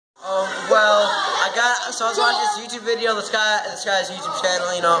Well, so I was watching this YouTube video. This guy's YouTube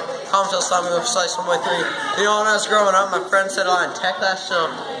channel, you know, Comtel Slummy with Slice 1.3. You know, when I was growing up, my friend said in tech class, so,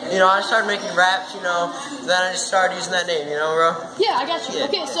 you know, I started making raps, you know, then I just started using that name, you know, bro? Yeah, I got you. Yeah.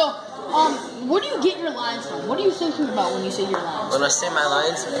 Okay, so, where do you get your lines from? What are you thinking about when you say your lines? When I say my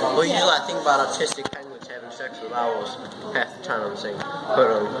lines, well, usually I think about autistic penguins having sex with owls half the time I'm singing.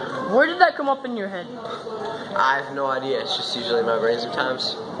 But, where did that come up in your head? I have no idea. It's just usually in my brain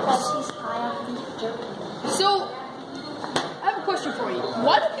sometimes. So, I have a question for you.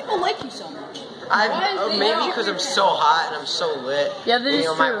 Why do people like you so much? Maybe because I'm so hot and I'm so lit. Yeah, that is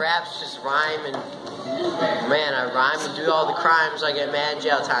true. My raps just rhyme and, man, I rhyme and do all the crimes. I get mad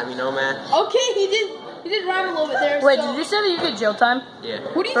jail time, you know, man. Okay, he did rhyme a little bit there. Wait, did you say that you get jail time? Yeah.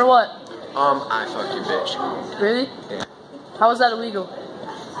 For what? I fucked your bitch. Really? Yeah. How is that illegal?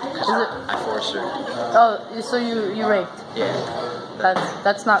 I forced her. Oh, so you raped? Yeah.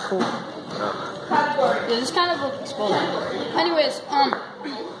 That's not cool. No. Yeah, this kind of looks exposed. Anyways, I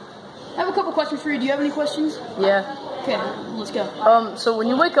have a couple questions for you. Do you have any questions? Yeah. Okay, let's go. So when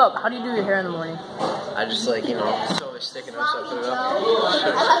you wake up, how do you do your hair in the morning? I just you know, it's always sticking up, so I put it up.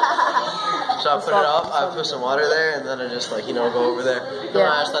 So I put it up, I put some water there, and then I just you know, go over there. Yeah.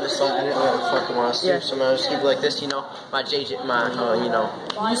 I just let it slide. I didn't really fucking want to. Yeah. So I just keep it like this, you know. My JJ, you know.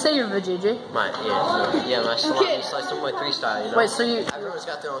 You say you're JJ? My salami slice 1.3 style, you know. Wait, so everyone's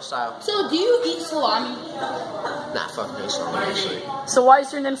got their own style. So do you eat salami? Nah, fuck no salami actually. So why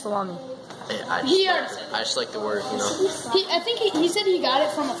is your name Salami? I just like the word, you know. I think he said he got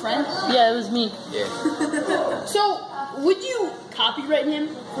it from a friend. Yeah, it was me. Yeah. So, would you copyright him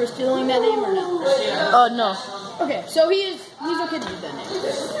for stealing that name or no? No. Okay, so he's okay to use that name.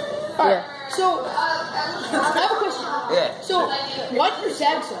 All right. So, I have a question. Yeah. So, why do you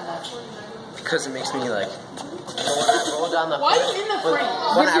sag so much? Because it makes me so when I roll down the Why are you in the frame?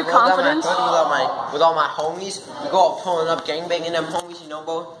 When I Gives you roll down confidence. my hood with all my homies, we go out pulling up gangbanging them homies, you know,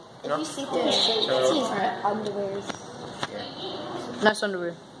 bro. You know? You sleep there, it's underwears. Yeah. Nice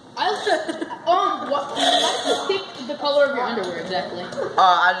underwear. Why do you pick the color of your underwear exactly?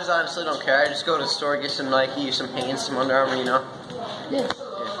 I just honestly don't care. I just go to the store, get some Nike, some pants, some Under Armour, you know. Yeah.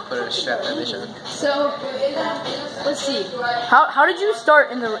 Put it in a strap edition. So, let's see. How did you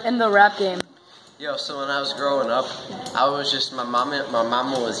start in the rap game? Yo, so when I was growing up, I was just my mama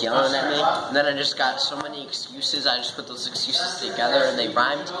was yelling at me, and then I just got so many excuses. I just put those excuses together, and they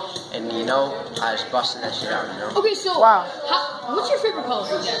rhymed, and you know, I just busted that shit out, you know. Okay, so wow. What's your favorite color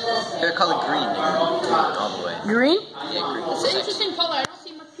exactly? Favorite color green, nigga. All the way. Green? Yeah, green. It's an interesting color. I don't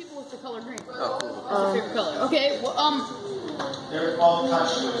see much people with the color green. Oh, cool. That's your favorite color. Okay, well,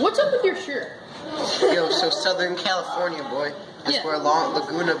 what's up with your shirt? Yo, so Southern California, boy. That's where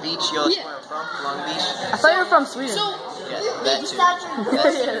Laguna Beach, yo, that's where I'm from, Long Beach. I thought you were from Sweden. So, yeah, that too.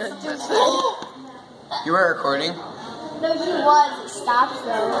 That's that. You were recording? No, he was. It stopped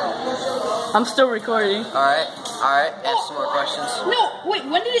though. I'm still recording. Alright. Ask some more questions. No, wait,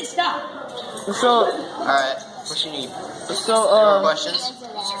 when did it stop? So, alright, what you need? So, more questions?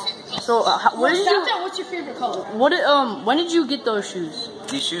 So, where did you? What's your favorite color? When did you get those shoes?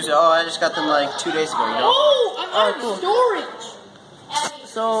 These shoes? Oh, I just got them 2 days ago, you know? Oh, I'm out of cool. storage.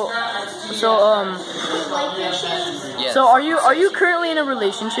 Yeah. So are you currently in a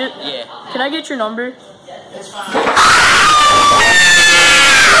relationship? Yeah. Can I get your number?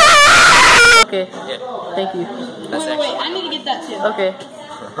 Okay. Yeah. Thank you. Wait, I need to get that too. Okay.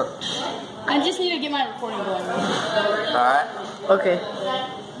 I just need to get my recording going. Alright. Okay.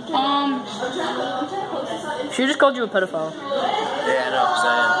 She just called you a pedophile. Yeah, I know, 'cause I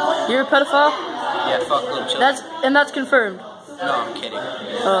You're a pedophile? am. Yeah, fuck little children. That's confirmed. No, I'm kidding.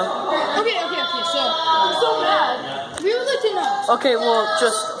 Okay, so, we would like to know. Okay, well,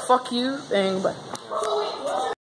 just fuck you and bye.